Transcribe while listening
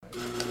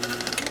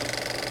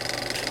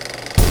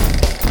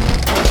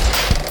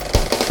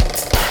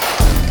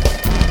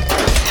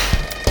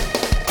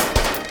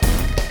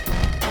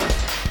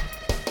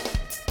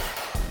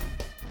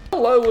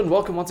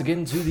welcome once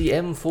again to the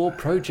M4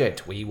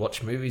 Project. We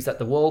watch movies that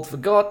the world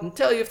forgot and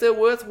tell you if they're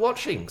worth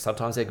watching.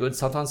 Sometimes they're good,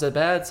 sometimes they're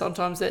bad,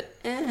 sometimes they're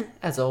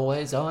As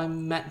always,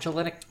 I'm Matt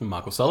Jelenic. I'm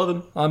Michael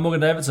Sullivan. I'm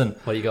Morgan Davidson.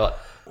 What do you got?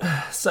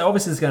 So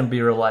obviously it's going to be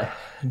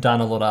done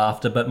a lot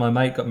after, but my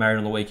mate got married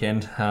on the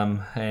weekend,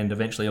 and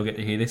eventually you'll get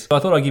to hear this. So I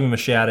thought I'd give him a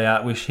shout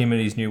out, wish him and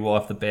his new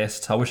wife the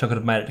best. I wish I could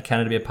have made it to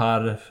Canada to be a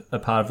part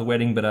of the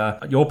wedding,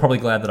 but you're probably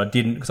glad that I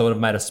didn't, because I would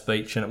have made a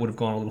speech and it would have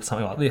gone a little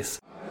something like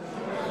this.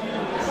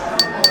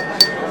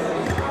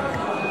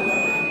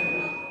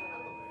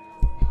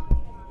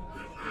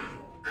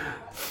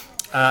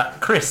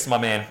 Chris, my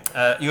man,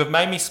 you have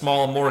made me smile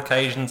on more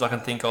occasions I can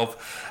think of,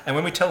 and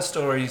when we tell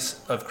stories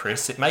of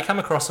Chris, it may come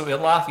across that we are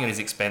laughing at his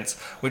expense,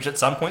 which at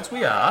some points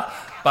we are,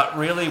 but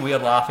really we are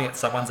laughing at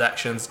someone's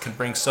actions can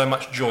bring so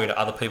much joy to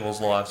other people's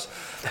lives.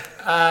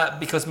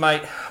 Because,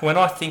 mate, when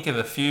I think of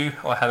a few,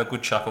 I have a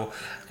good chuckle,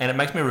 and it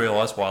makes me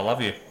realise why I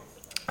love you.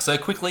 So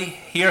quickly,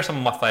 here are some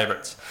of my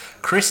favourites.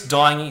 Chris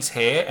dyeing his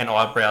hair and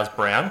eyebrows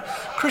brown.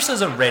 Chris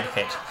is a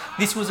redhead.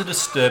 This was a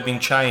disturbing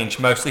change,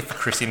 mostly for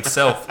Chris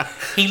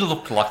himself. He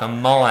looked like a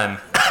mime.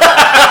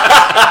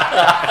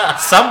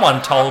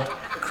 Someone told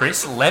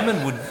Chris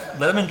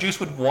lemon juice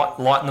would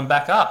lighten them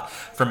back up.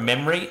 From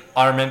memory,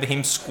 I remember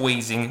him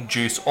squeezing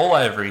juice all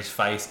over his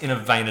face in a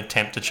vain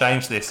attempt to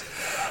change this.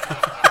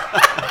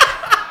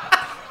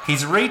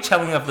 His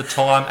retelling of the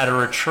time at a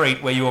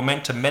retreat where you were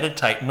meant to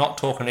meditate, not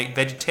talk and eat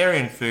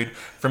vegetarian food.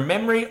 From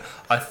memory,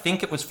 I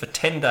think it was for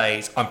 10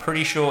 days. I'm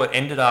pretty sure it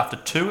ended after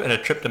 2 and a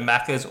trip to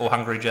Macca's or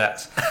Hungry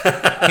Jack's.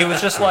 He was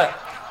just like,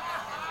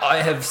 I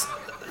have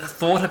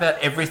thought about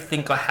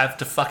everything I have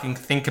to fucking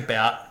think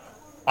about.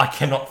 I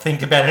cannot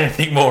think about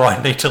anything more. I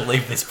need to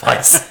leave this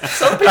place.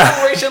 Some people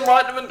reach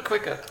enlightenment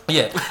quicker.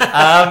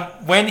 Yeah.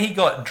 When he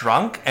got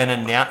drunk and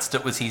announced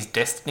it was his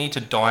destiny to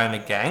die in a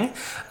gang,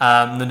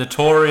 the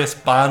notorious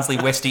Barnsley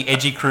Westie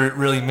edgy crew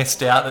really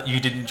missed out that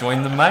you didn't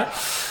join them, mate.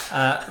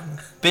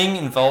 Being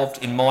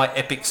involved in my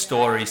epic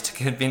stories to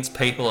convince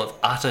people of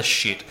utter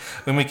shit.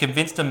 When we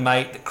convinced a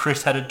mate that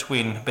Chris had a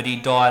twin, but he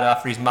died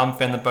after his mum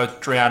found them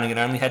both drowning and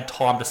only had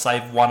time to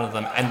save one of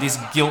them, and this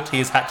guilt he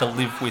has had to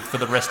live with for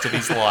the rest of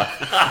his life.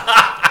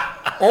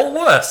 Or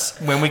worse,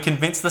 when we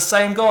convinced the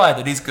same guy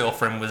that his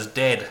girlfriend was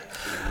dead.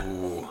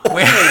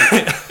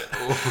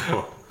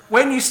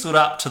 When you stood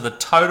up to the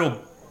total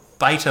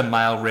beta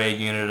male rare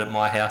unit at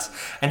my house,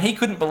 and he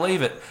couldn't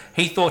believe it.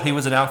 He thought he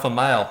was an alpha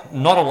male,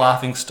 not a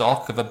laughing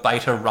stock of a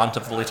beta runt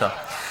of the litter.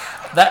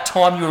 That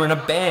time you were in a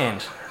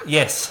band.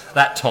 Yes,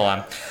 that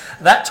time.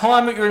 That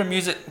time you were in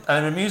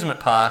an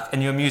amusement park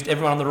and you amused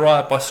everyone on the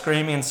ride by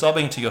screaming and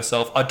sobbing to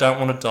yourself, I don't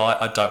want to die,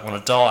 I don't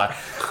want to die.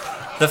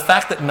 The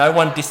fact that no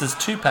one disses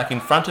Tupac in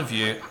front of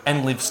you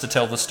and lives to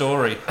tell the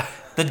story.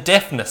 The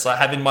deafness I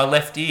have in my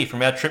left ear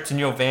from our trips in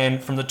your van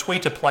from the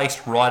tweeter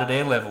placed right at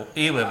ear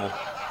level.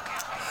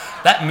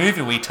 That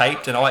movie we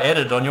taped and I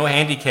edited on your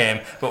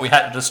handycam, but we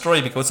had to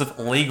destroy because of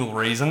legal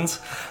reasons.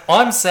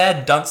 I'm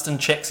sad Dunstan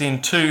checks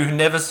in too, who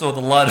never saw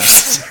the light of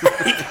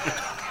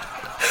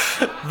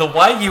The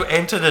way you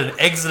entered and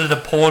exited a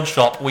pawn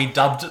shop, we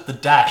dubbed it the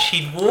dash.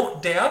 He'd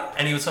walk down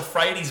and he was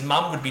afraid his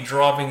mum would be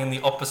driving in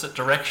the opposite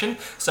direction,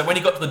 so when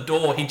he got to the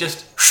door, he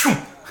just shoom,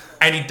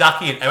 and he'd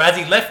duck in. And as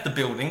he left the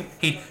building,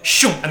 he'd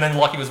shoom, and then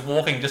like he was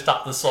walking just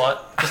up the side,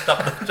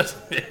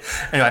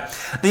 Anyway,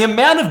 the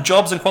amount of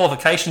jobs and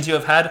qualifications you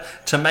have had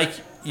to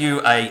make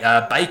you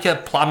a baker,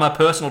 plumber,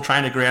 personal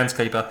trainer,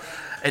 groundskeeper,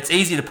 it's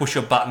easy to push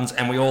your buttons,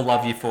 and we all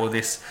love you for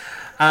this.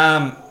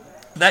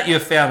 That you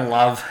have found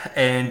love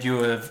and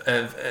you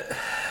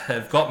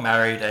have got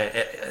married,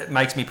 it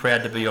makes me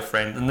proud to be your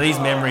friend. And these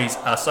memories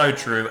are so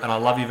true, and I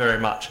love you very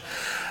much.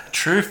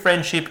 True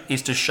friendship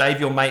is to shave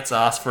your mate's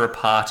ass for a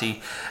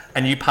party,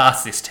 and you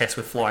pass this test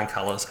with flying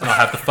colours, and I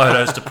have the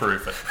photos to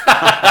prove it.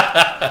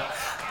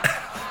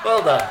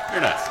 Well done.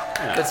 Very nice.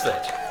 Very nice.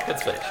 Good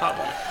speech.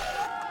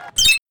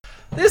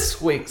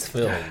 This week's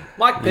film,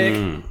 Mike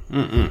Pick.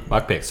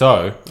 Mike Pick.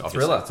 So,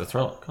 Thriller. It's a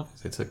thriller.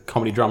 It's a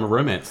comedy drama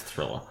romance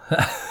thriller.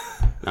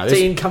 Now,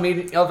 Teen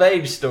coming of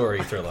age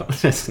story thriller.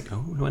 No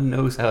one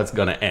knows how it's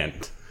going to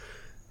end.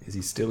 Is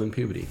he still in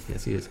puberty?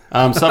 Yes, he is.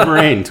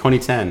 Submarine,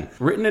 2010.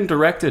 Written and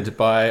directed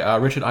by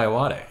Richard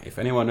Ayoade. If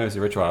anyone knows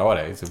who Richard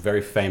Ayoade is, a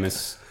very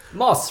famous...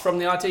 Moss from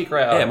the IT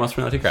crowd. Yeah, Moss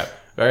from the IT crowd.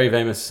 Very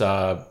famous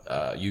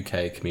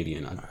UK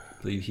comedian. I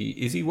believe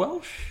is he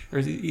Welsh? Or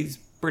is he's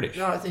British?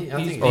 No, I think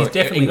he's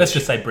definitely, English. Let's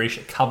just say British.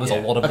 It covers a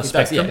lot of the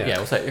spectrum. Yeah,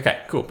 we'll say, okay,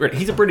 cool.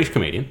 He's a British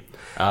comedian.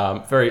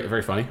 Very,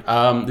 very funny.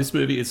 This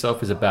movie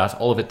itself is about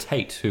Oliver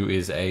Tate, who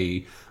is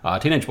a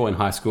teenage boy in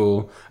high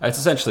school. It's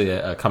essentially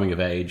a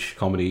coming-of-age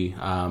comedy.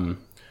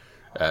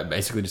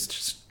 Basically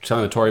just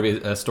telling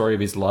the story of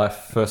his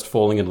life, first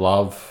falling in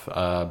love,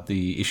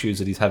 the issues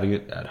that he's having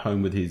at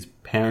home with his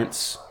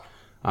parents.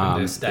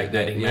 Their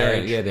stagnating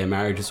marriage. Yeah, their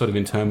marriage is sort of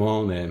in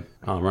turmoil, and they're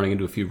running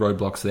into a few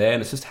roadblocks there.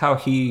 And it's just how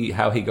he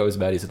goes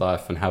about his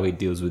life and how he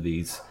deals with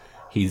these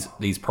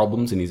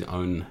problems in his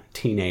own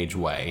teenage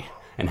way,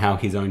 and how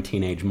his own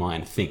teenage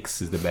mind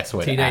thinks is the best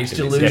way teenage to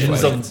act. Teenage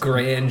delusions of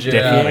grandeur.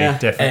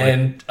 Definitely.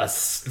 And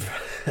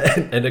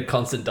and a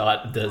constant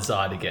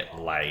desire to get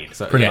laid.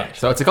 So, Pretty much.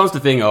 So it's a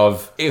constant thing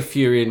of if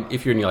you're in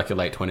like your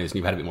late 20s and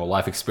you've had a bit more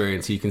life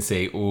experience, you can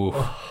see,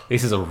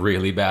 this is a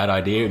really bad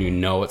idea, and you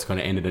know it's going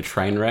to end in a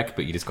train wreck,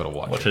 but you just got to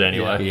watch it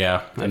anyway.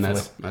 Yeah, and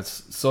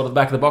that's sort of the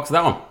back of the box of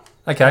that one.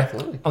 Okay,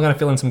 absolutely. I'm going to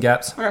fill in some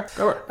gaps. Okay,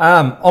 go for it.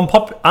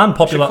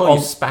 Unpopular. Call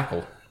you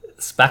Spackle.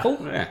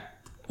 Spackle? Yeah,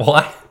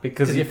 Why?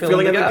 because you're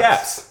filling in the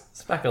gaps.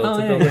 Spackle, Oh, it's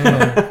a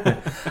yeah,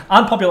 building. yeah.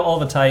 Unpopular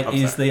Oliver Tate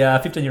is the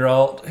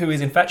 15-year-old who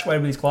is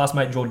infatuated with his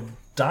classmate Jordana.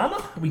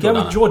 We go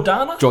with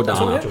Jordana?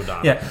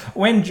 Jordana. Yeah.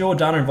 When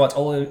Jordana invites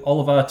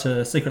Oliver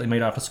to secretly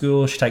meet after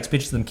school, she takes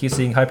pictures of them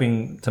kissing,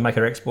 hoping to make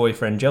her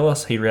ex-boyfriend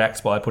jealous. He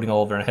reacts by putting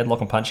Oliver in a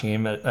headlock and punching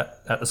him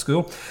at the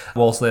school,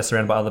 whilst they're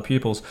surrounded by other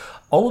pupils.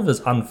 Oliver's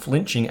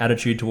unflinching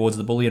attitude towards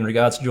the bully in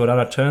regards to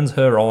Jordana turns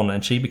her on,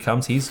 and she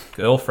becomes his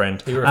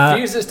girlfriend. He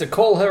refuses to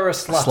call her a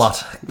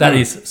slut. That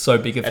is so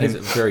big of And him.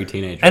 it's very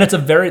teenage. And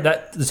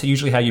that's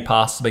usually how you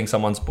pass being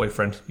someone's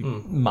boyfriend.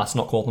 You must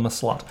not call them a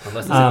slut.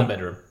 Unless it's in the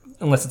bedroom.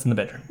 Unless it's in the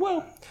bedroom.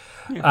 Well,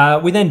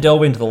 we then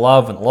delve into the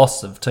love and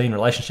loss of teen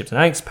relationships and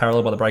angst,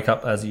 paralleled by the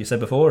breakup, as you said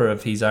before,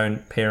 of his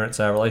own parents'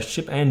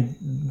 relationship and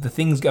the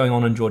things going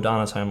on in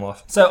Jordana's home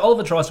life. So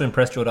Oliver tries to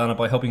impress Jordana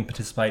by helping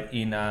participate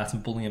in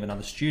some bullying of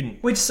another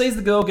student, which sees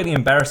the girl getting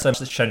embarrassed so much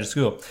that she changes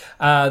school.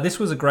 This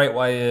was a great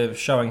way of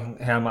showing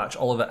how much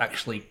Oliver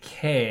actually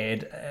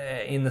cared,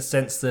 in the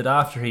sense that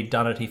after he'd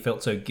done it, he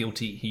felt so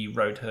guilty, he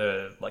wrote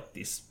her like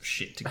this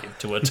shit to give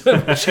to her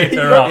to cheer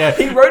her up.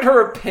 He wrote her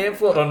a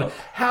pamphlet on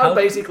how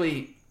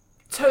basically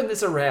turn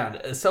this around,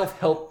 a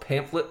self-help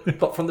pamphlet,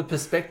 but from the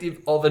perspective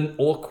of an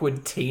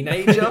awkward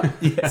teenager.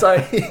 So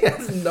he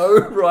has no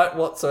right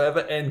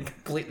whatsoever and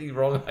completely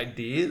wrong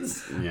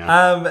ideas.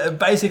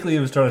 Basically, he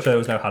was trying to show there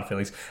was no hard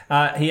feelings.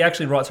 He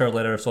actually writes her a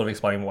letter of sort of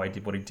explaining why he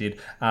did what he did,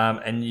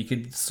 and you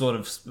could sort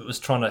of was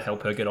trying to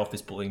help her get off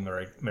this bullying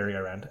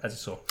merry-go-round, as you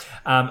saw.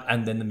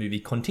 And then the movie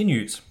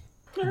continues.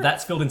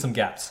 That's filled in some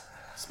gaps.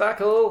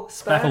 Spackled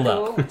Spackled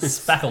it.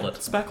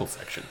 Spackle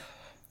section.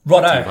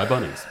 Righto. By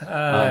bunnies.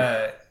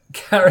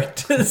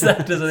 Characters,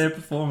 actors, and their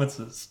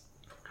performances.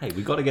 Hey,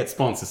 we got to get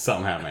sponsors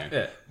somehow, man.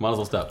 Yeah. Might as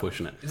well start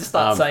pushing it. Just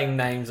start saying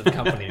names of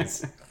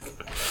companies.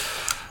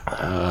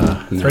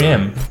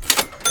 3M.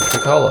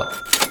 Coca-Cola.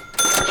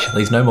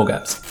 Chili's, no more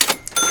gaps.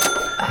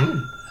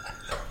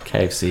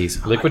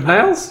 KFC's. Liquid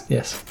nails?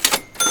 Yes.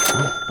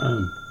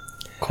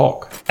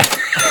 Cock.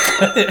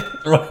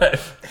 Right.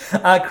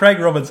 Craig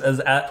Roberts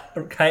as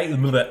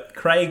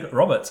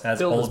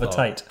Oliver Dog.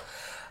 Tate.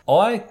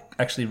 I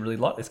actually really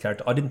like this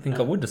character. I didn't think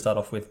I would to start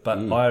off with, but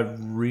I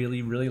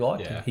really, really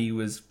liked him. He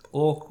was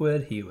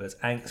awkward. He was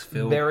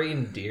angst-filled. Very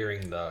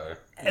endearing, though.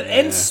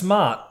 And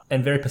smart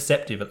and very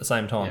perceptive at the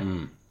same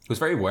time. He was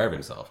very aware of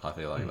himself, I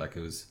feel like. Like,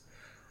 it was...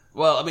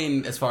 Well, I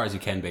mean, as far as you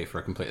can be for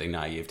a completely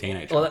naive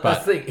teenager. Well, but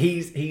that's the thing.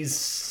 He's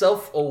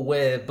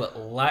self-aware, but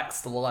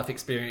lacks the life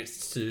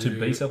experience to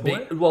be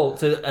self-aware?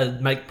 To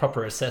make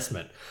proper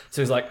assessment.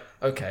 So he's like,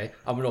 okay,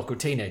 I'm an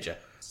awkward teenager.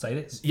 Say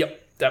this. Yep,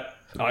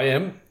 I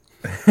am.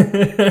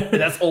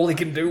 That's all he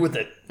can do with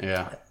it.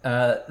 Yeah.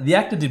 The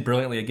actor did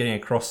brilliantly at getting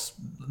across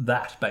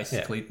that,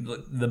 basically,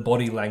 the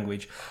body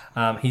language.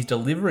 His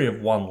delivery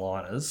of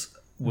one-liners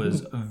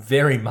was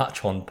very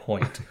much on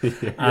point.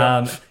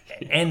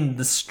 And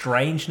the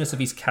strangeness of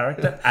his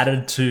character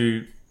added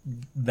to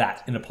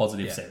that in a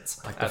positive sense.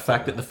 Like the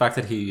fact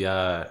that he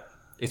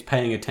is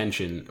paying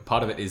attention,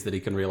 part of it is that he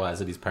can realize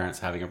that his parents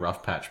are having a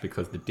rough patch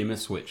because the dimmer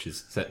switch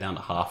is set down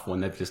to half when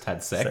they've just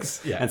had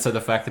sex. Yeah. And so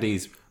the fact that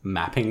he's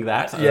mapping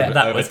that that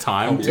over was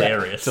time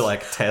hilarious. to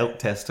like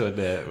test to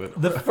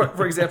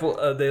For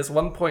example, there's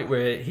one point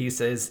where he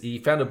says he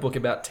found a book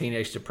about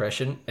teenage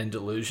depression and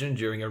delusion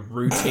during a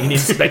routine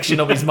inspection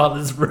of his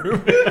mother's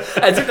room.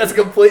 As if that's a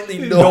completely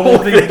normal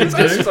thing to do. It's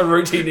just a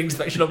routine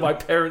inspection of my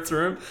parents'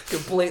 room.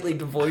 Completely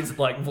voids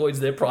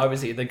their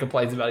privacy and then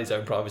complains about his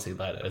own privacy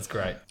later. It's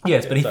great.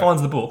 Yes, but he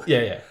finds the book.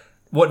 Yeah.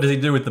 What does he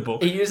do with the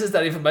book? He uses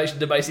that information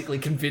to basically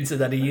convince her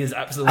that he is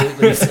absolutely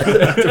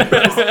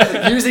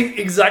depressed, using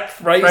exact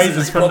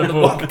phrases from the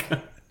book.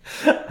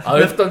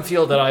 I often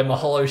feel that I'm a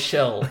hollow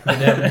shell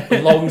and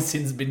have long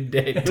since been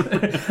dead.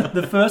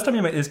 The first time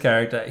you meet this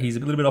character, he's a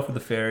little bit off with the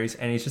fairies,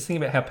 and he's just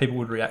thinking about how people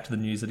would react to the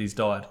news that he's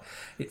died.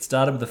 It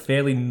started with a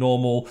fairly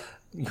normal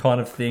kind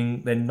of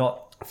thing. They're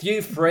not...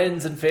 Few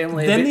friends and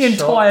family. Then the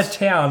entire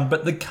town,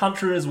 but the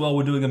country as well,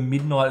 were doing a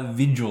midnight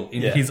vigil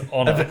in his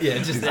honour. Yeah,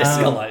 it just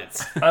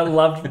escalates. I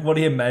loved what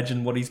he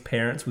imagined what his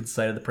parents would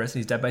say to the press.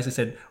 His dad basically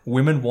said,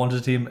 women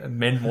wanted him,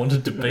 men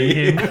wanted to be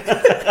him.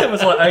 It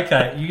was like,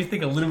 okay, you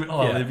think a little bit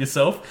highly of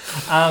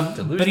yourself.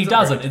 But he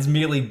doesn't. It's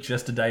merely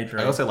just a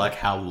daydream. I also like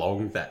how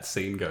long that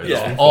scene goes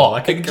Yeah. on. Oh,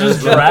 Like it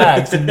just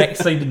drags to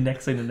next scene to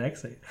next scene to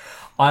next scene.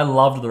 I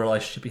loved the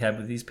relationship he had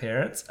with his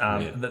parents.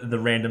 The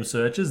random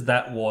searches,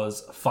 that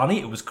was funny.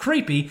 It was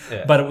creepy,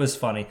 but it was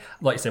funny.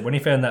 Like you said, when he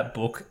found that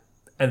book,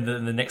 and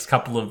then the next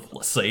couple of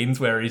scenes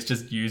where he's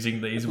just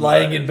using these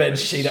Laying in bed,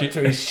 sheet up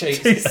to his sheets.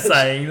 He's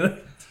saying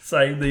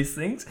saying these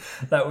things.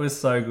 That was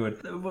so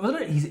good.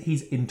 Wasn't it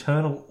his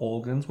internal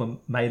organs were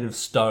made of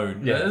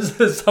stone? Yeah.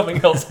 There's something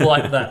else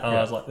like that.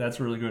 I was like, that's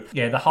really good.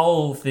 Yeah, the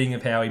whole thing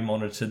of how he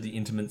monitored the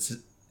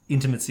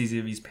intimacies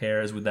of his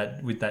parents with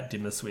that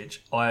dimmer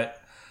switch.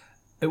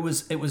 It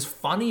was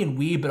funny and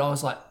weird, but I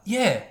was like,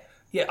 yeah,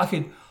 you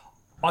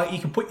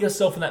can put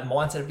yourself in that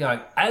mindset of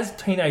going, as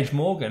teenage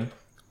Morgan,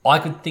 I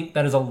could think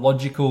that is a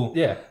logical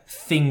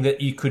thing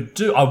that you could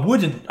do. I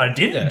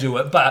didn't do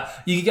it, but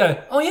you could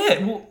go, oh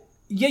yeah, well,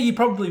 yeah, you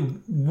probably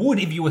would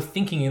if you were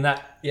thinking in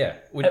that. Yeah,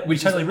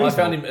 which totally I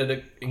found reasonable. him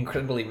an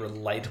incredibly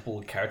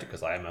relatable character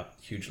because I am a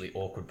hugely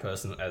awkward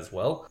person as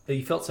well.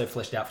 He felt so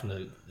fleshed out from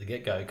the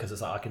get-go because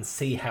it's like I can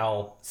see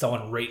how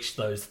someone reached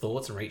those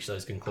thoughts and reached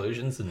those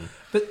conclusions.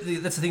 But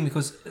that's the thing,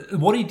 because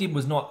what he did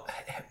was not...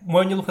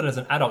 When you look at it as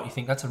an adult, you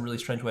think that's a really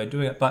strange way of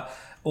doing it, but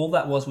all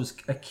that was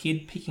a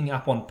kid picking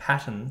up on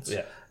patterns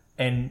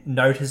and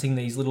noticing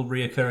these little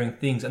reoccurring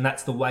things, and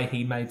that's the way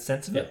he made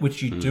sense of it,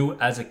 which you do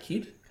as a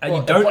kid. And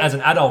you don't as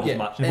an adult as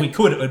much. If we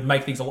could, it would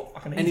make things a lot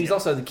fucking easier. And he's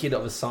also the kid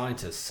of a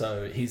scientist,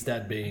 so his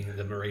dad being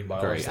the marine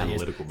biologist. Very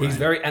analytical He's brain.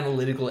 very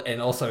analytical and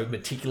also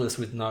meticulous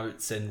with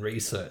notes and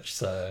research,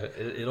 so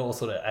it all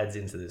sort of adds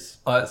into this.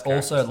 I this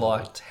also character.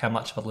 liked how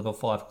much of a level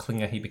 5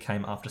 clinger he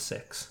became after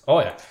sex.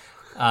 Oh,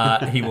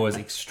 yeah. He was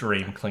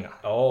extreme clinger.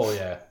 Oh,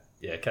 yeah.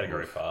 Yeah,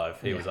 category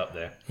 5. He was up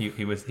there.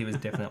 He was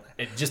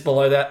definitely... Just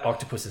below that,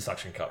 Octopus's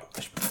suction cup.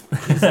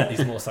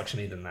 He's more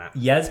suctiony than that.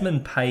 Yasmin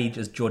Page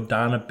as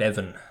Jordana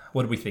Bevan.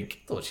 What do we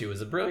think? Thought she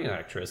was a brilliant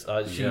actress.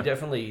 She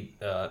definitely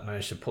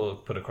managed to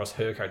put across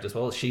her character as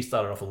well. She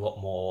started off a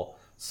lot more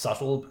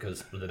subtle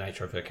because of the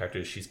nature of her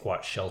character. She's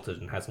quite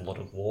sheltered and has a lot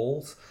of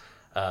walls.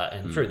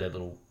 And through their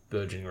little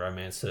burgeoning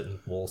romance, certain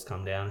walls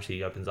come down.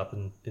 She opens up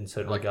in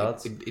certain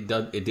regards.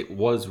 It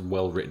was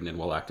well written and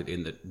well acted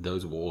in that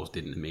those walls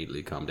didn't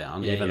immediately come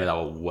down. Even though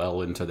they were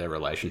well into their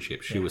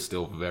relationship, she was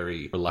still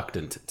very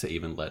reluctant to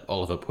even let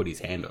Oliver put his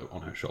hand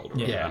on her shoulder,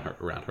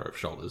 around her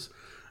shoulders.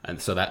 And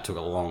so that took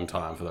a long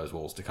time for those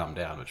walls to come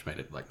down, which made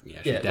it like,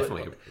 she's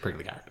definitely a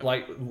prickly character.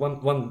 Like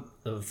one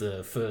of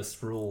the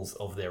first rules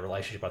of their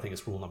relationship, I think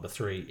it's rule number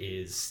 3,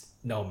 is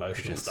no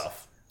emotional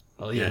stuff.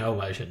 Well, no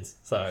emotions.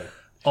 So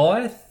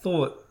I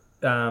thought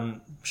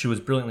she was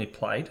brilliantly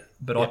played,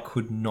 but I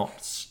could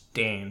not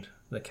stand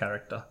the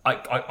character.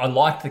 I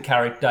liked the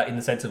character in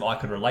the sense of I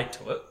could relate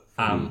to it,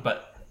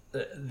 but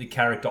the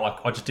character,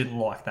 I just didn't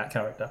like that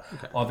character.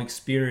 Okay. I've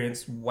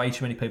experienced way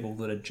too many people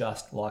that are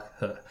just like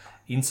her.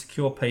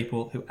 Insecure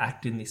people who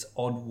act in this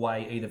odd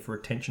way, either for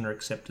attention or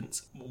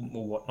acceptance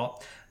or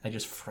whatnot. They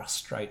just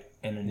frustrate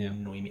and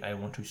annoy me. I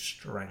want to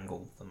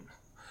strangle them.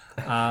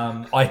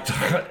 I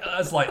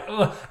was like,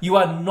 ugh, you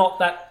are not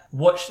that.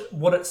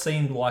 What it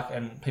seemed like,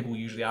 and people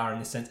usually are in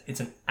this sense,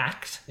 it's an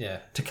act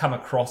to come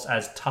across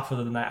as tougher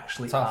than they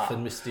actually are. tough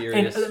and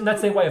mysterious. And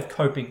that's their way of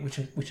coping, which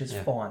is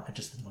fine. It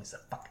just annoys the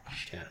fucking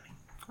shit out of me.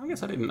 I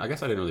guess I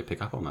didn't really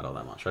pick up on that all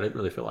that much. I didn't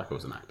really feel like it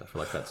was an act. I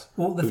feel like that's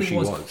the who thing she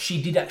was,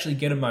 she did actually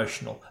get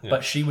emotional,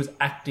 but she was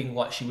acting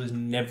like she was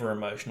never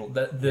emotional.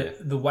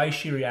 The way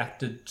she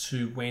reacted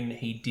to when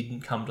he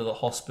didn't come to the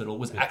hospital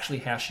was actually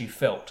how she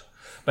felt,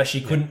 but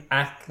she couldn't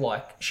act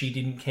like she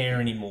didn't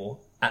care anymore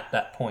at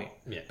that point.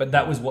 Yeah. But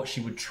that was what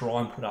she would try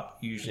and put up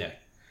usually. Yeah.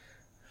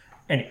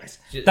 Anyways,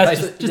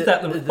 that's just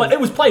that little... But it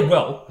was played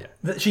well.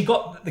 Yeah. She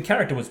got... The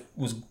character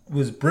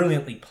was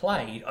brilliantly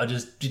played. I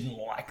just didn't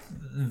like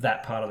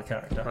that part of the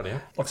character. Right, yeah.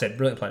 Like I said,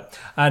 brilliant played.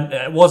 And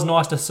it was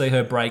nice to see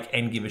her break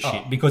and give a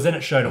shit, because then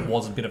it showed it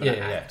was a bit of an act.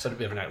 Yeah, sort of a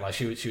bit of an act. Like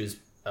she was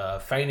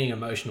feigning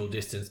emotional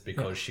distance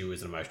because she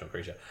was an emotional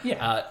creature.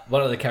 Yeah.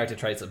 One of the character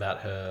traits about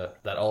her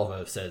that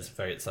Oliver says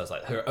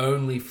like her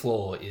only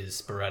flaw is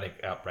sporadic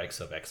outbreaks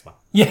of eczema.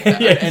 Yeah,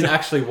 and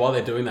actually while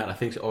they're doing that, I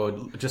think, or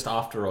just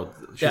after, or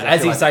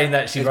as he's saying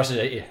that, she rushes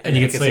at you, and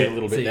you can see it a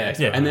little bit there.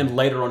 Yeah. And then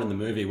later on in the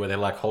movie, where they're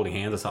like holding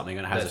hands or something,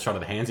 and it has a shot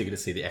of the hands, you get to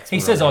see the eczema.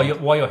 He says, "Oh,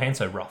 why are your hands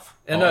so rough?"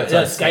 No,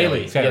 it's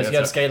scaly. He goes, "You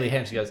have scaly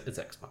hands." She goes, "It's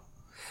eczema."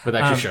 But they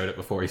actually showed it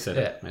before he said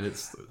it, and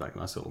it's like a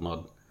nice little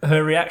nod.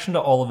 Her reaction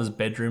to Oliver's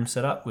bedroom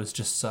setup was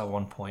just so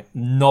on point.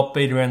 Not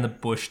beat around the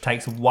bush,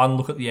 takes one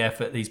look at the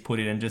effort he's put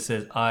in and just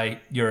says,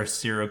 you're a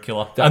serial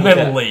killer. And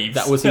then leaves.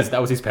 That was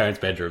his parents'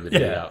 bedroom that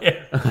did it out.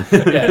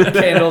 Yeah.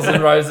 Candles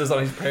and roses on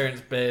his parents'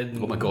 bed.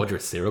 Oh my god, you're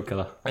a serial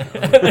killer.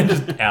 And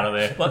just out of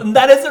there. And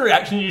that is the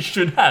reaction you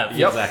should have.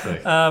 Yep. Exactly.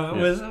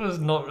 It was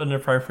not an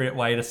appropriate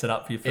way to set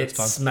up for your first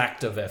time. It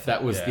smacked of effort.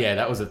 That was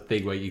a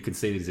thing where you could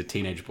see that he's a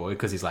teenage boy,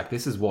 because he's like,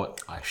 this is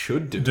what I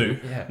should do.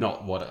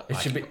 Not what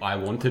I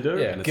want to do.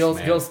 Yeah.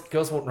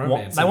 Girls want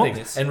romance. They want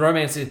this. And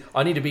romance is,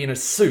 I need to be in a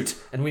suit,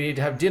 and we need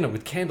to have dinner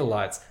with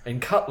candlelights and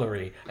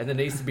cutlery, and there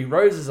needs to be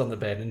roses on the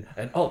bed,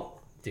 and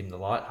dim the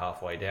light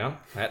halfway down.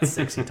 That's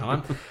sexy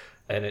time.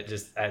 And it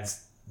just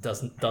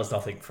does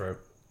nothing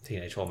for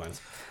teenage hormones.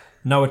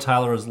 Noah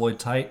Taylor as Lloyd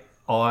Tate.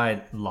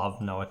 I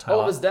love Noah Taylor.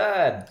 Oliver's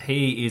dad.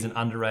 He is an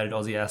underrated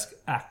Aussie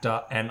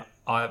actor, and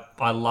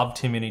I loved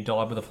him in He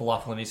Died with a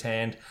Falafel in his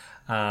hand.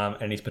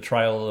 And his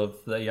portrayal of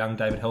the young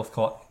David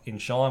Heathcote in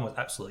Shine was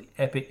absolutely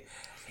epic.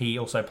 He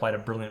also played a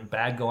brilliant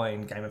bad guy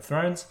in Game of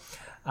Thrones.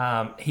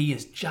 He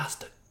is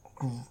just a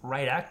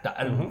great actor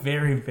and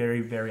very,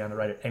 very, very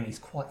underrated, and he's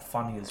quite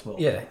funny as well.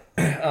 Yeah.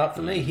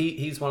 For me,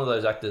 he's one of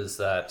those actors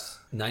that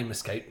name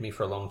escaped me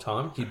for a long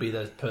time. He'd be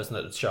the person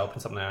that would show up in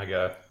something and I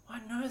go, I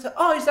know that.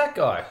 Oh, he's that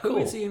guy. Cool. Who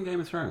is he in Game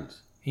of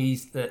Thrones?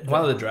 He's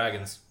One of the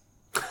dragons.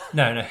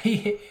 No,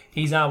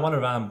 he's one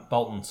of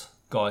Bolton's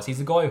guys. He's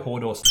the guy who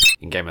Hodor.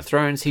 In Game of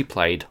Thrones, he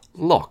played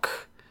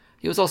Locke.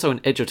 He was also in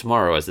Edge of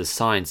Tomorrow as the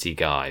sciencey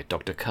guy,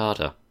 Dr.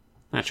 Carter.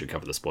 That should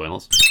cover the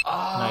spoilers.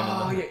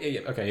 Oh, yeah.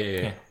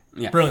 Okay,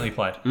 yeah. Brilliantly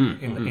played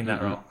in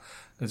that role.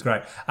 It was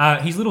great.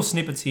 His little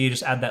snippets here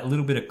just add that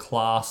little bit of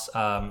class,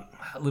 that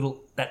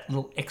little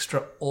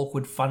extra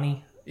awkward,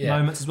 funny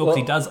moments as well.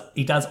 Because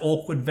he does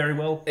awkward very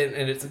well, And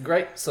it's a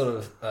great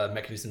sort of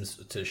mechanisms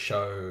to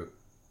show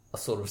a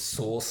sort of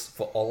source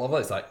for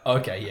Oliver. It's like,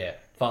 okay, yeah,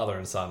 father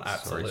and son,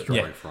 absolutely.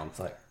 Story from. It's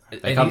like,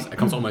 It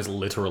comes almost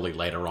literally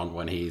later on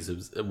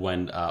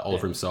when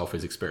Oliver himself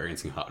is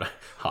experiencing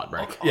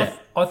heartbreak. Yeah.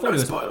 I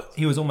thought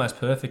he was almost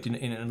perfect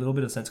in a little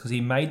bit of sense because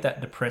he made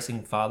that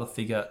depressing father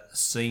figure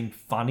seem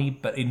funny,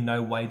 but in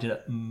no way did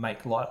it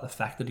make light of the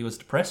fact that he was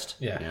depressed.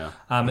 Yeah.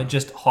 It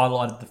just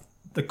highlighted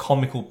the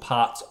comical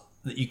parts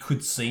that you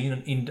could see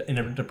in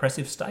a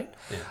depressive state.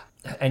 Yeah.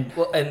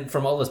 And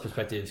from Oliver's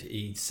perspective,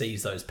 he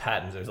sees those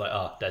patterns. It's like,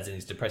 oh, Dad's in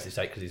his depressive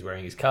state because he's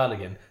wearing his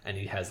cardigan and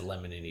he has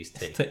lemon in his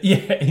tea. yeah,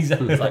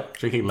 exactly. It's like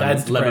Drinking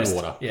Dad's lemon depressed.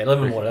 water. Yeah,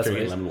 lemon water. That's what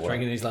it is. Drinking lemon water.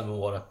 Drinking his lemon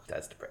water.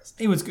 Dad's depressed.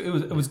 It was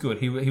good.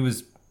 He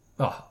was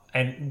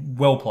and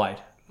well played.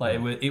 Like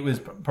it was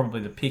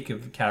probably the pick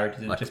of the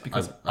characters, just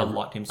because I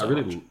liked him so much. I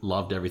really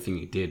loved everything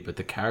he did, but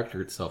the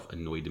character itself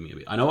annoyed me a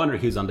bit. I know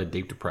he was under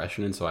deep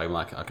depression, and so I'm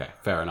like, okay,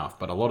 fair enough.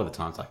 But a lot of the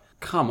times, like,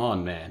 come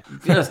on, man,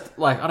 just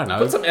like I don't know,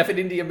 Put some effort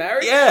into your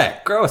marriage.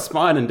 yeah, grow a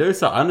spine and do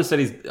something. I understand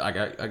he's. I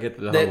get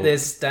the whole. They're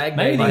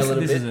stagnating a little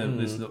bit.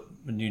 This is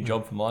a new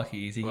job for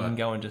Mikey. Is he can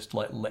go and just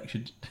like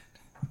lecture.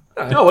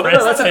 no,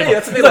 that's the thing.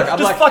 That's the thing. Like, I'm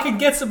just like, fucking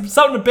get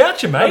something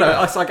about you, mate.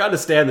 no, it's like I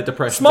understand that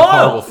depression Smile. is a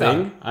horrible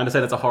thing. I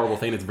understand it's a horrible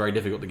thing. It's very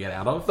difficult to get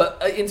out of.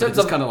 But in terms it's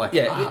of kind of like,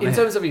 in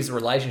terms of his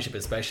relationship,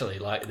 especially,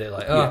 like they're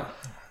like, oh,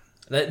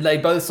 they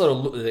both sort of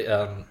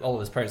look.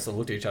 Oliver's parents sort of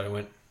looked at each other and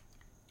went,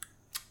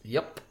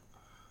 "Yep."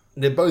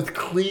 They're both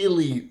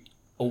clearly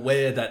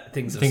aware that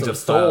things have failing,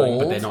 stalled,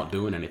 but they're not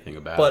doing anything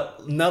about it.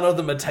 But none of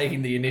them are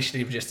taking the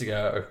initiative just to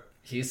go,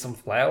 here's some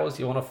flowers,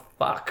 you want to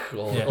fuck?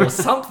 Or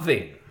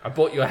something. I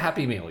bought you a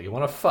Happy Meal, you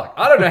want to fuck?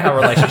 I don't know how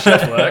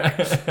relationships work.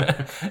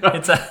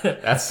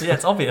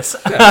 It's obvious.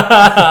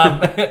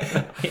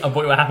 I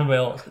bought you a Happy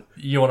Meal.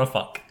 You want to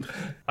fuck?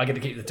 I get to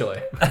keep the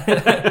toy.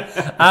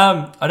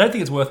 I don't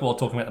think it's worthwhile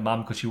talking about the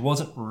mum because she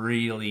wasn't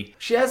really.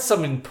 She has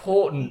some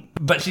important...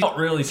 But she's not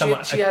really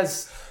someone. She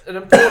has an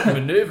important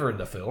maneuver in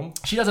the film.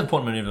 She does an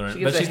important maneuver, She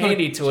gives but she's a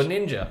handy to a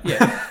ninja.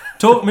 Yeah.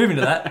 Moving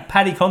to that,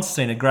 Paddy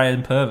Constantine and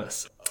Graham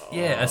Purvis.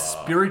 Yeah, a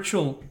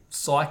spiritual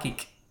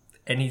psychic,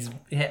 and he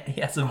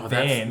has a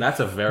van. That's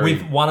a very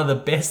with one of the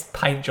best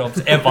paint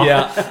jobs ever.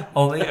 Yeah.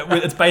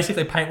 It's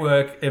basically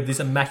paintwork of this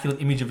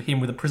immaculate image of him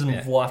with a prism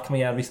of life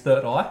coming out of his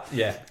third eye.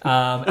 Yeah.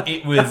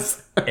 It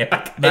was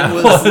epic. I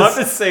love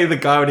to see the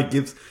guy when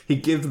he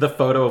gives the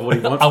photo of what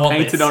he wants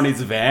painted this. on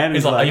his van.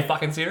 He's like, "Are you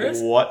fucking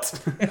serious?"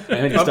 What? And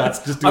then he starts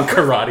just doing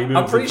karate moves.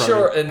 I'm pretty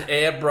sure an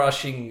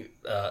airbrushing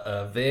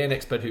van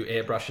expert who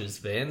airbrushes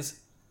vans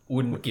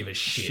wouldn't give a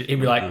shit.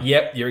 He'd be like,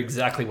 "Yep, you're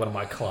exactly one of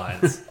my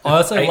clients." I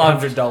also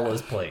loved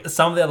 $800, please.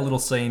 some of the other little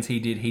scenes he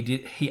did.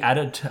 He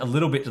added a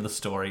little bit to the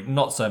story,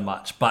 not so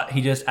much, but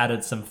he just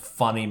added some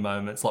funny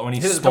moments, like when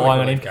he's He's a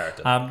spying on comic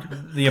him.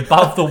 relief The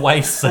above the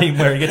waist scene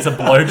where he gets a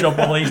blowjob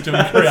while he's doing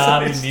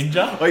karate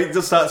ninja. Like he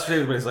just starts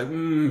shooting, but he's like,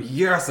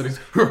 yes, and he's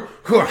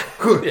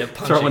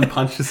throwing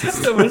punches.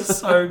 It was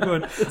so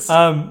good.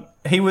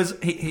 He was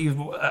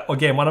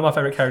again one of my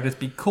favorite characters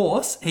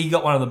because he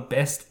got one of the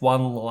best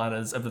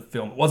one-liners of the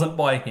film. It wasn't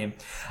by him,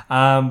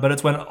 but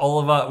it's when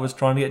Oliver was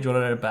trying to get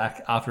Giordano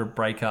back after a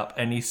breakup,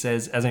 and he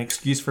says, as an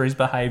excuse for his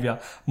behaviour,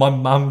 "My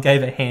mum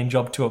gave a hand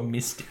job to a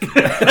mystic."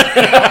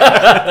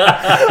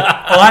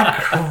 I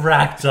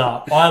cracked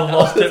up. I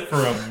lost it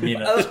for a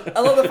minute. I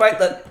love the fact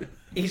that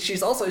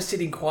she's also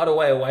sitting quite a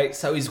way away,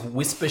 so he's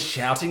whisper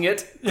shouting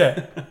it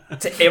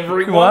to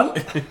everyone.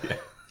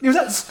 He was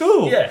at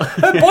school. Yeah.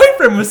 Her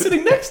boyfriend was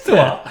sitting next to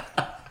her.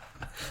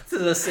 This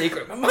is a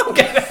secret. My mum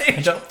gave a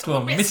hand job To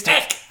a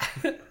mystic.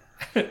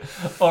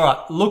 All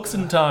right, looks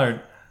and tone.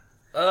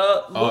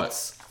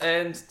 Looks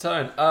and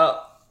tone.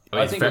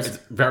 I think it's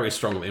very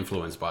strongly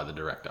influenced by the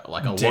director.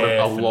 Like a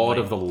lot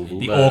of the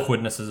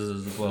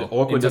awkwardnesses as well. The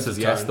awkwardness is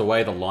In terms of the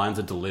way the lines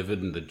are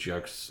delivered and the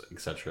jokes,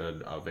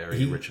 etc., are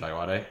very Richard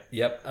Ayoade.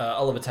 Yep.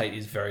 Oliver Tate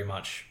is very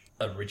much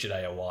a Richard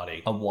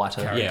Ayoade. A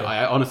whiter. Yeah,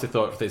 I honestly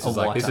thought this is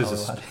like this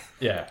is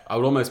whiter I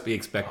would almost be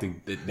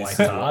expecting that this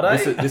White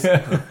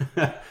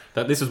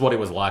that this is what he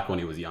was like when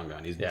he was younger,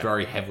 and he's Yeah.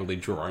 very heavily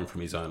drawn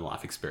from his own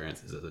life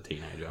experiences as a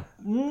teenager.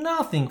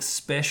 Nothing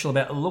special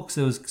about the looks.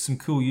 There was some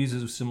cool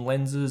uses with some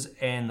lenses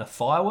and the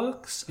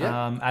fireworks.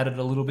 Yeah. Added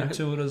a little bit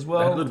to it as They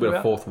well. had a little bit of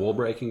throughout. fourth wall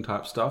breaking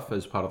type stuff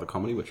as part of the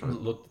comedy, which I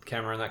Look at the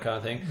camera and that kind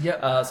of thing.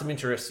 Yep. Some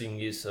interesting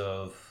use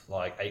of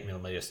like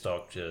 8mm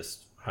stock,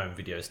 just home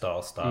video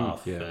style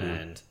stuff. yeah,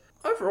 and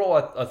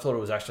overall, I thought it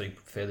was actually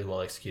fairly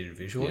well executed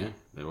visually.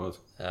 yeah, it was.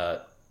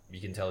 You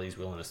can tell his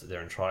willingness to sit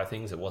there and try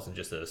things. It wasn't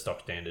just a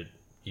stock standard,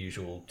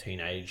 usual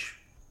teenage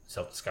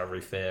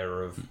self-discovery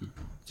fare of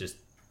just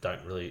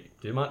don't really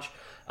do much.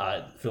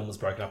 The film was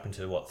broken up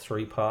into,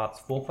 4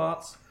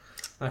 parts?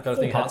 That kind of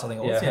thing. parts, I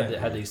think it was, yeah.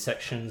 Had these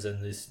sections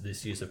and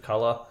this use of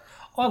colour.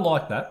 I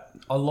like that.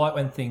 I like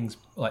when things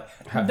like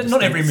Have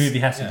not every distincts. movie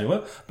has to Yeah. do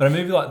it, but a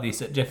movie like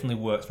this, it definitely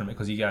works for me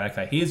because you go,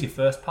 okay, here's your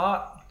first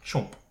part,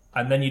 chomp,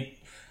 and then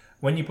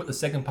when you put the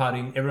second part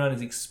in, everyone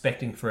is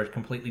expecting for a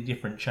completely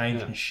different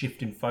change and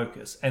shift in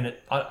focus, and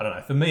I don't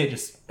know. For me,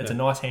 it's a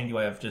nice handy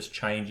way of just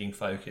changing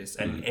focus,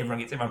 and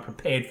everyone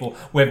prepared for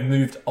we've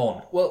moved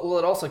on, Well,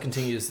 it also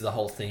continues the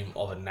whole theme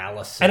of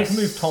analysis. and it can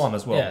move time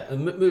as well. Yeah,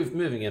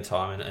 moving in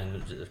time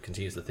and it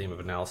continues the theme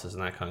of analysis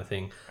and that kind of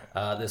thing.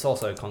 There's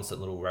also constant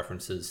little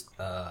references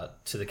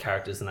to the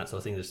characters and that sort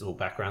of thing. There's little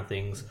background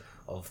things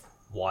of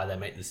why they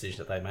made the decision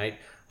that they made.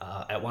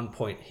 At one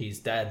point,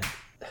 his dad...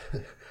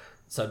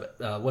 So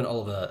when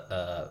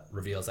Oliver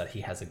reveals that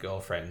he has a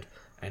girlfriend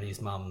and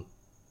his mum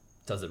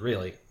does it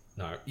really?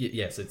 No.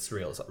 Yes, it's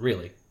real. It's like,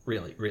 really?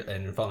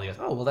 And finally goes,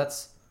 oh, well,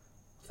 that's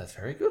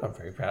very good. I'm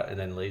very proud. And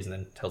then leaves and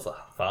then tells the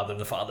father, and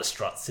the father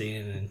struts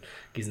in and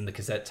gives him the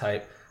cassette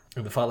tape.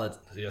 And the father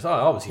goes, oh,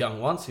 I was young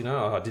once,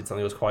 I did something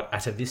that was quite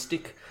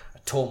atavistic. I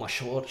tore my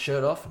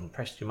shirt off and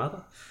impressed your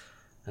mother.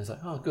 And it's like,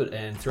 oh, good.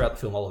 And throughout the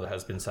film, Oliver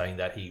has been saying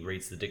that he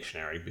reads the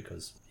dictionary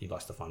because he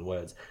likes to find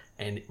words.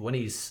 And when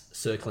he's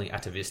circling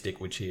atavistic,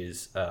 which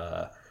is...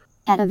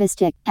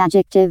 Atavistic,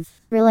 adjective,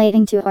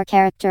 relating to or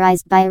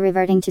characterized by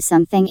reverting to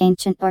something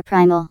ancient or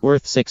primal.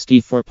 Worth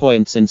 64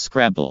 points in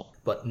Scrabble.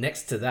 But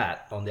next to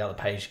that, on the other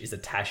page, is a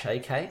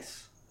attaché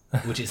case,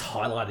 which is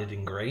highlighted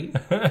in green,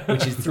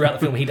 which is throughout the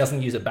film, he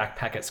doesn't use a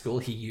backpack at school,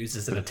 he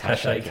uses an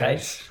attaché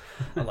case.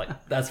 I'm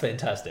like, that's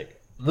fantastic.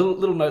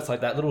 Little notes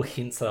like that, little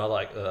hints that I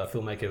like a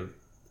filmmaker,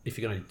 if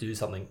you're going to do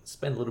something,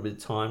 spend a little bit of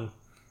time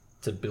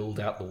to build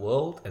out the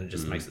world, and it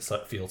just makes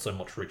it feel so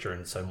much richer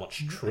and so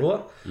much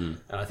truer. And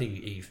I think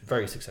he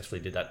very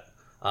successfully did that.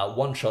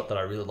 One shot that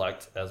I really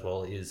liked as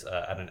well is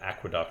at an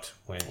aqueduct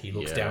when he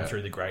looks down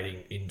through the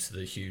grating into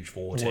the huge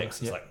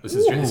vortex. It's like, This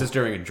is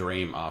during a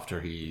dream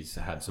after he's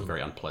had some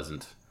very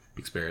unpleasant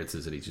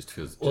experiences that he just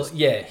feels. well,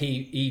 yeah,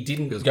 he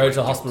didn't feels go great to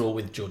the guilt. hospital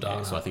with Jordana.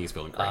 Yeah, so I think he's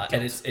feeling great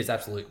and guilt. it's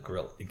absolute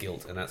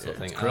guilt and that sort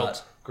of thing.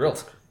 guilt.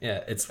 Guilt.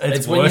 Yeah, it's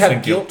It's when you worse have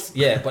than guilt.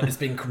 Yeah, but it's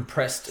been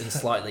compressed and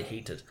slightly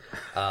heated,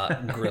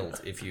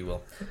 grilled, if you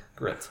will,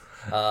 grilled.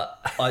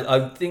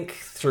 I think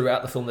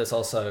throughout the film there's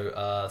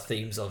also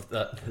themes of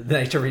the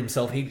nature of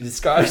himself. He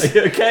describes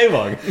Okay,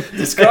 Mog.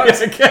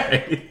 describes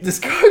Okay.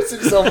 describes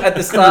himself at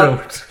the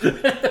start.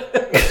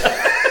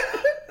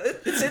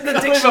 It's in the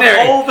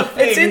dictionary. all the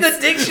It's in the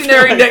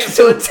dictionary next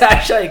to a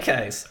attaché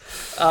case.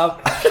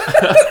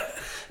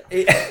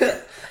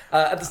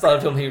 At the start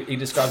of the film, he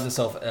describes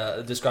himself,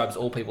 describes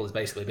all people as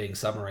basically being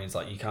submarines.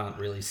 Like, you can't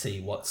really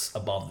see what's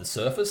above the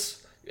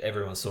surface.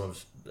 Everyone's sort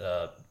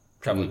of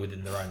traveling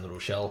within their own little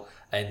shell.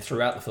 And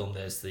throughout the film,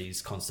 there's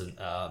these constant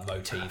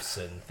motifs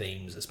and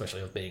themes,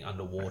 especially of being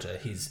underwater.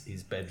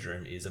 His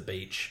bedroom is a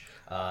beach.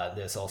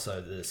 There's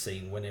also the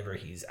scene whenever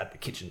he's at the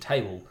kitchen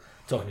table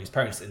talking to his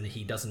parents and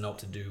he doesn't know what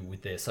to do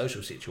with their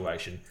social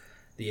situation.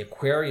 The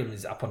aquarium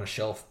is up on a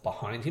shelf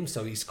behind him,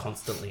 so he's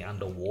constantly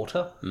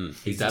underwater.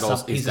 His dad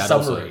also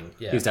submarine.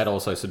 Yeah. his dad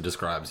also sort of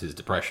describes his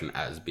depression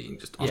as being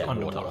just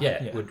underwater.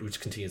 Yeah, which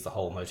continues the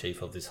whole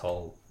motif of this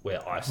whole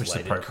we're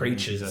isolated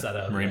creatures that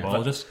are marine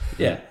biologist.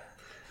 Yeah,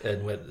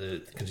 and where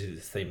continues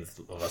the theme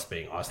of us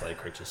being isolated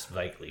creatures,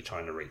 vaguely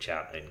trying to reach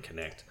out and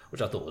connect,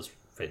 which I thought was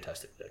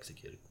fantastically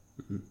executed.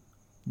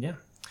 Yeah.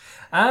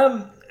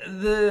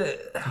 The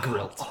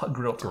Grilled.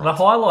 The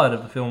highlight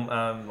of the film,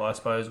 I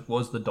suppose,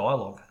 was the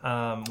dialogue,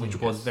 which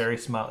was very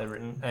smartly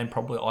written and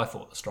probably I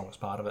thought the strongest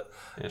part of it.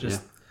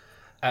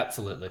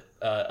 Absolutely.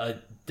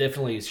 It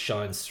definitely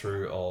shines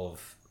through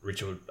of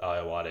Richard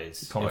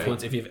Ayoade's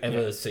influence. If you've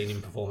ever seen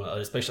him perform,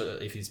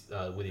 especially if he's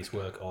with his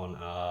work on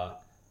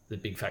the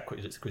Big Fat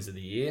Quiz of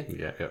the Year,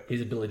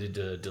 his ability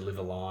to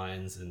deliver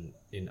lines and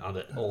in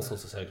under all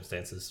sorts of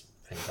circumstances,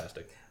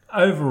 fantastic.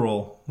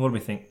 Overall, what do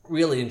we think?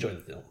 Really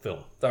enjoyed the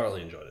film.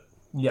 Thoroughly enjoyed it.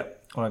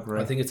 Yep, I agree.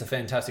 I think it's a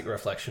fantastic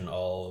reflection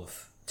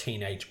of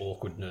teenage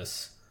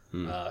awkwardness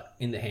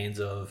in the hands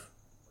of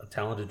a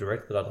talented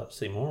director that I'd like to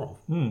see more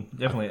of.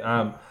 Definitely.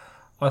 I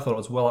thought it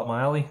was well up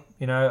my alley.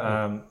 It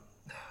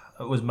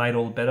was made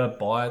all the better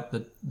by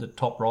the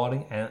top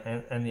writing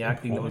and the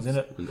acting that was in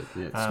it.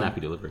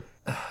 Snappy delivery.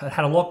 It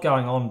had a lot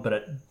going on, but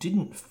it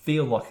didn't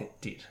feel like it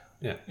did.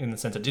 Yeah. In the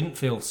sense, it didn't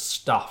feel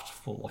stuffed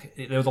full.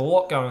 There was a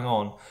lot going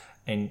on,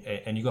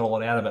 and you got a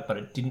lot out of it, but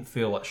it didn't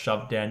feel like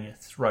shoved down your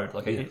throat.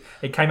 Like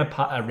it came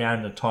around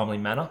in a timely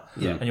manner,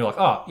 and you're like,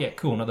 oh yeah,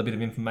 cool, another bit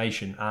of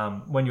information.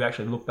 When you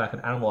actually look back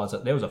and analyze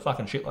it, there was a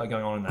fucking shitload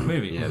going on in that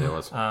movie. Yeah, there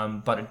was.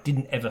 But it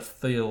didn't ever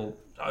feel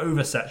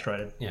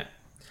oversaturated. Yeah.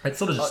 It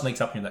sort of just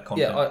sneaks up in that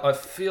content. Yeah, I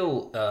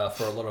feel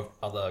for a lot of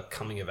other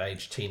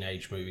coming-of-age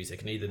teenage movies, it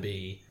can either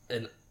be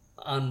an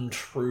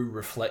untrue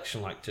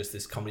reflection, like just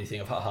this comedy thing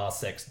of haha,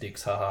 sex,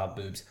 dicks, haha,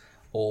 boobs,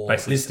 or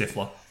basically this,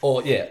 Stifler.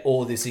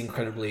 or this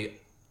incredibly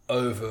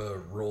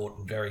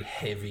overwrought, very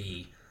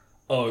heavy,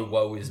 oh,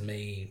 woe is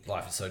me,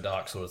 life is so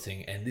dark sort of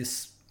thing. And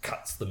this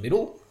cuts the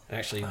middle and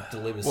actually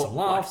delivers some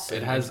laughs. It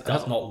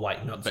does not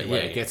wait, not but too yeah,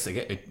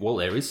 late. well,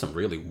 there is some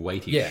really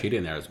weighty shit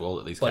in there as well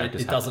that these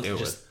characters it have to doesn't deal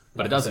just, with.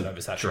 But like it doesn't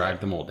oversaturate. drag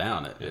them all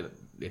down.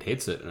 It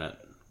hits it and it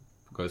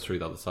goes through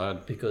the other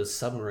side. Because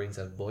submarines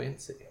have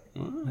buoyancy.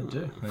 They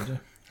do.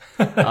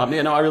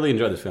 Yeah, no, I really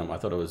enjoyed this film. I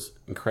thought it was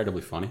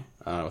incredibly funny.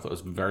 I thought it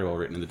was very well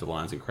written and the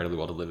lines incredibly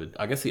well delivered.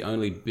 I guess the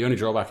only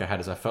drawback I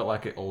had is I felt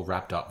like it all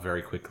wrapped up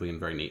very quickly and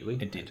very neatly.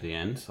 It did. At the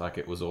end. Like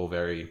it was all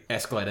very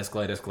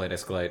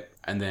escalate,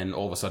 and then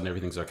all of a sudden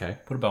everything's okay.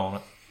 Put a bow on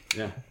it.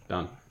 Yeah,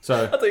 done.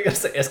 So I thought you were going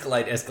to say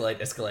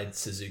escalade,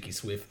 Suzuki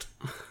Swift.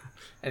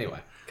 Anyway,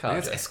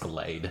 it's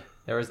Escalade.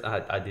 There is.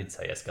 I did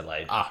say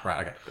Escalade. Ah,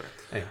 right, okay.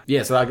 Anyway.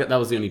 Yeah, so that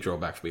was the only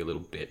drawback for me a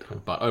little bit.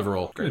 But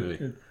overall, great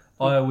movie.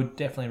 I would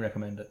definitely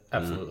recommend it.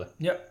 Absolutely.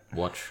 Yep.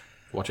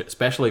 Watch it,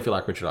 especially if you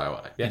like Richard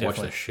Ayoade. Yeah, watch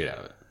definitely. the shit out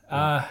of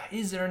it.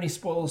 Is there any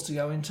spoilers to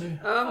go into?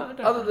 I don't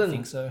Other than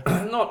think so.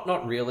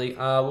 not really. We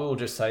will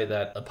just say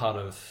that a part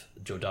of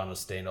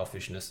Jordana's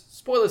standoffishness,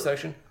 spoiler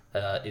section,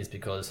 is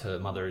because her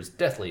mother is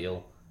deathly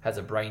ill, has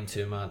a brain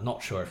tumor,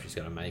 not sure if she's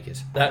going to make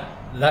it.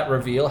 That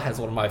reveal has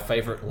one of my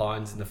favorite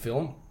lines in the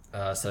film.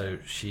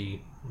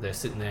 They're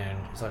sitting there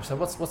and he's like, so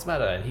what's the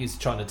matter? And he's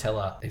trying to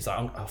tell her, he's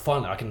like,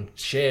 finally I can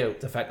share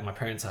the fact that my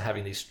parents are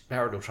having these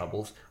marital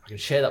troubles. I can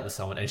share that with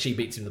someone. And she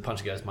beats him the punch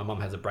and goes, my mum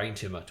has a brain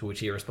tumor, to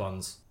which he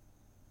responds,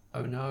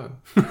 oh no.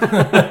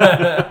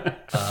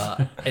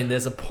 And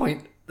there's a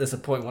point,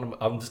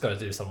 I'm just going to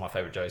do some of my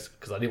favorite jokes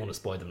because I didn't want to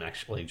spoil them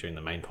actually during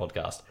the main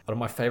podcast. One of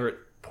my favorite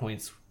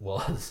points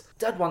was,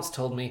 Dad once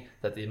told me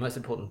that the most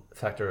important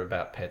factor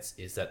about pets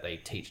is that they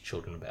teach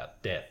children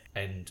about death.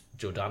 And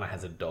Jordana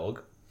has a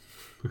dog.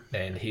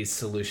 And his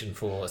solution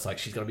for it's like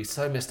she's going to be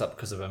so messed up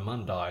because of her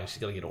mum dying, she's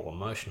going to get all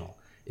emotional.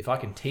 If I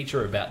can teach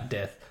her about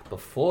death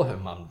before her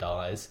mum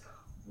dies,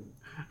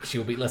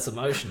 she'll be less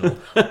emotional.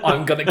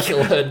 I'm going to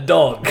kill her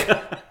dog.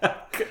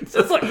 So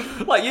it's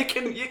like you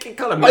can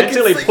kind of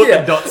mentally put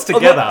the dots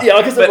together.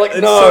 I can say like,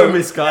 it's no, so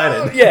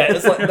misguided. Yeah,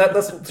 it's like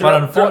that's.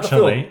 But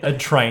unfortunately, a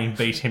train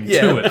beat him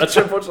to it.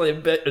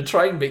 Unfortunately, a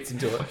train beats him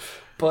to it.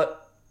 But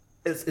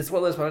it's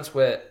one of those moments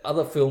where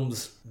other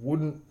films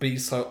wouldn't be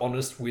so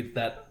honest with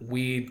that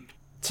weird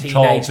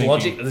teenage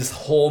logic, this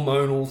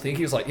hormonal thing.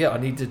 He was like, yeah, I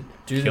need to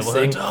do this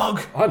thing. Kill her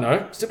dog. I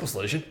know, simple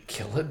solution,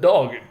 kill her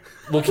dog.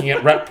 Looking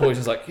at rat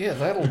poison, like, yeah,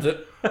 that'll do.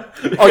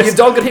 Oh, your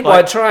dog got hit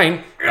by a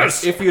train.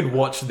 Yes. If you'd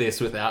watched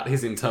this without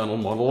his internal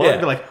monologue, Yeah.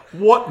 you'd be like,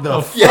 what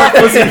the fuck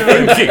was he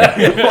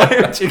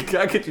thinking?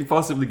 How could you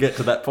possibly get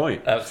to that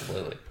point?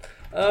 Absolutely.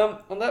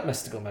 On that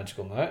mystical,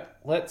 magical note,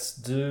 let's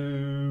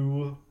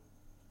do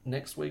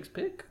next week's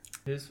pick.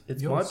 It's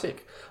my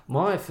pick.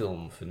 My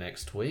film for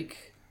next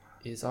week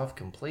is I've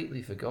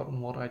completely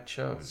forgotten what I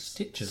chose.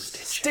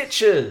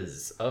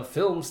 Stitches, a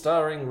film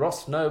starring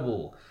Ross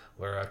Noble,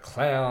 where a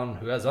clown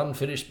who has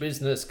unfinished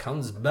business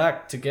comes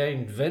back to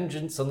gain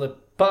vengeance on the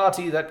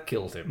party that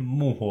killed him.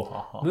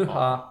 Muha.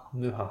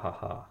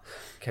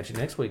 Catch you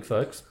next week,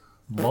 folks.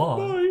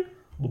 Bye.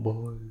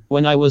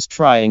 When I was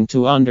trying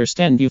to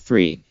understand you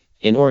three,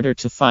 in order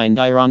to find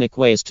ironic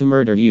ways to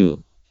murder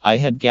you, I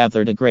had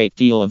gathered a great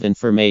deal of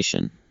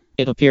information.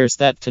 It appears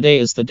that today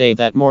is the day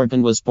that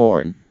Morgan was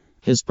born.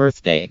 His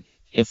birthday,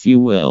 if you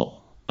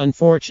will.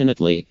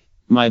 Unfortunately,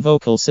 my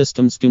vocal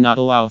systems do not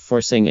allow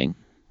for singing.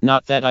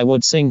 Not that I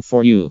would sing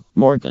for you,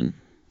 Morgan.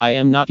 I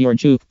am not your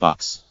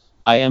jukebox.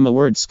 I am a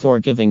word score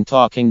giving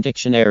talking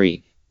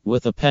dictionary,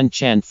 with a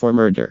penchant for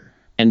murder,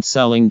 and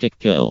selling dick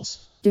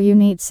pills. Do you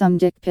need some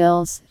dick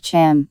pills,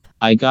 champ?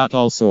 I got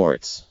all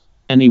sorts.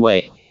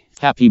 Anyway,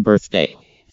 happy birthday.